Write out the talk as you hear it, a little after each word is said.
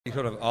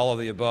Sort of all of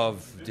the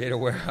above, data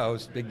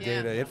warehouse, big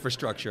data,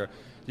 infrastructure.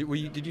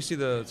 Did you see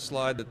the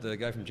slide that the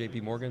guy from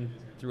JP Morgan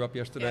threw up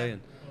yesterday? Yeah.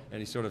 And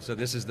he sort of said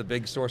this is the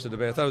big source of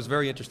debate. I thought it was a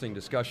very interesting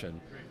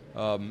discussion.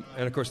 And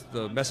of course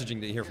the messaging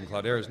that you hear from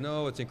Cloudera is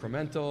no, it's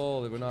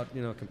incremental, that we're not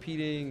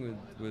competing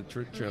with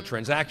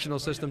transactional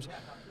systems.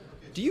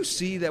 Do you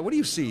see that? What do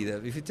you see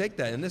that if you take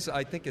that, and this,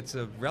 I think it's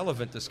a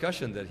relevant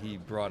discussion that he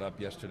brought up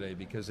yesterday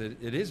because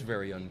it is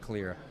very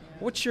unclear.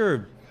 What's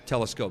your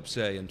telescope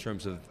say in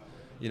terms of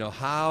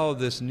how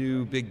this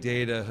new big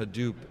data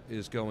Hadoop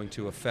is going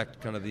to affect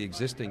kind of the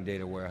existing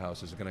data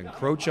warehouse? Is it going to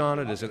encroach on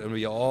it? Is it going to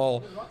be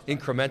all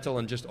incremental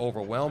and just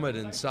overwhelm it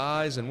in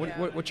size? And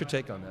what's your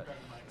take on that?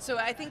 So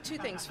I think two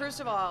things. First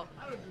of all,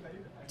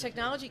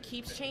 technology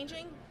keeps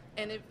changing,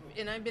 and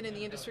I've been in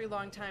the industry a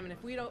long time, and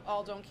if we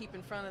don't keep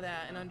in front of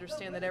that and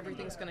understand that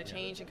everything's going to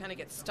change and kind of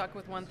get stuck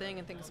with one thing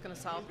and think it's going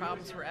to solve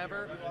problems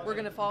forever, we're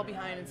going to fall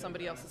behind and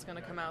somebody else is going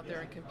to come out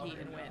there and compete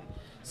and win.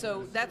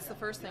 So that's the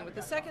first thing. But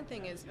the second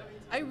thing is,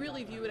 I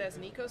really view it as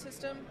an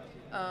ecosystem.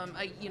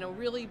 I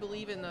really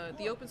believe in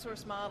the open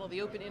source model,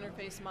 the open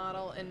interface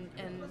model, and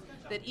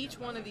that each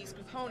one of these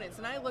components,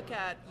 and I look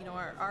at,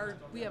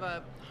 we have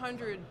a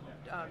 100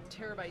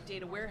 terabyte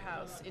data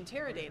warehouse in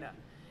Teradata.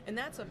 And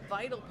that's a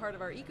vital part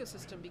of our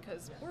ecosystem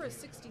because we're a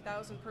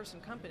 60,000 person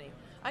company.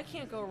 I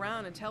can't go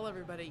around and tell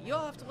everybody, you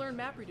all have to learn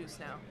MapReduce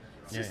now.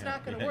 It's just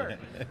not going to work.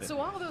 So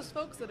all those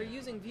folks that are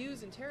using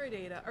views in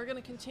Teradata are going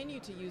to continue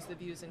to use the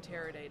views in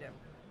Teradata.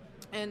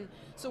 And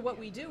so what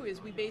we do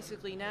is we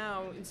basically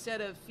now,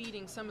 instead of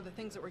feeding some of the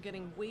things that were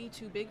getting way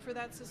too big for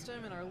that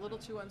system and are a little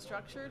too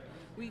unstructured,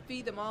 we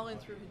feed them all in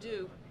through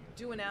Hadoop,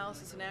 do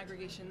analysis and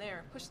aggregation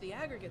there, push the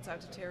aggregates out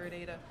to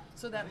Teradata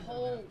so that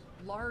whole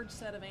large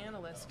set of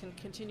analysts can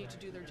continue to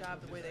do their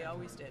job the way they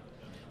always did.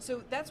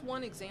 So that's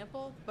one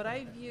example, but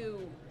I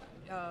view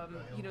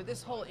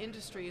this whole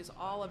industry is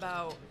all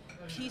about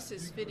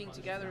pieces fitting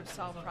together to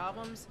solve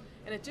problems,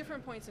 and at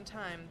different points in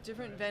time,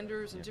 different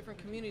vendors and different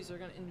communities are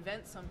going to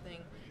invent something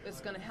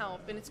that's going to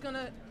help, and it's going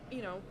to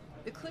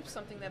eclipse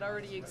something that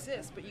already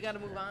exists, but you got to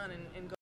move on and go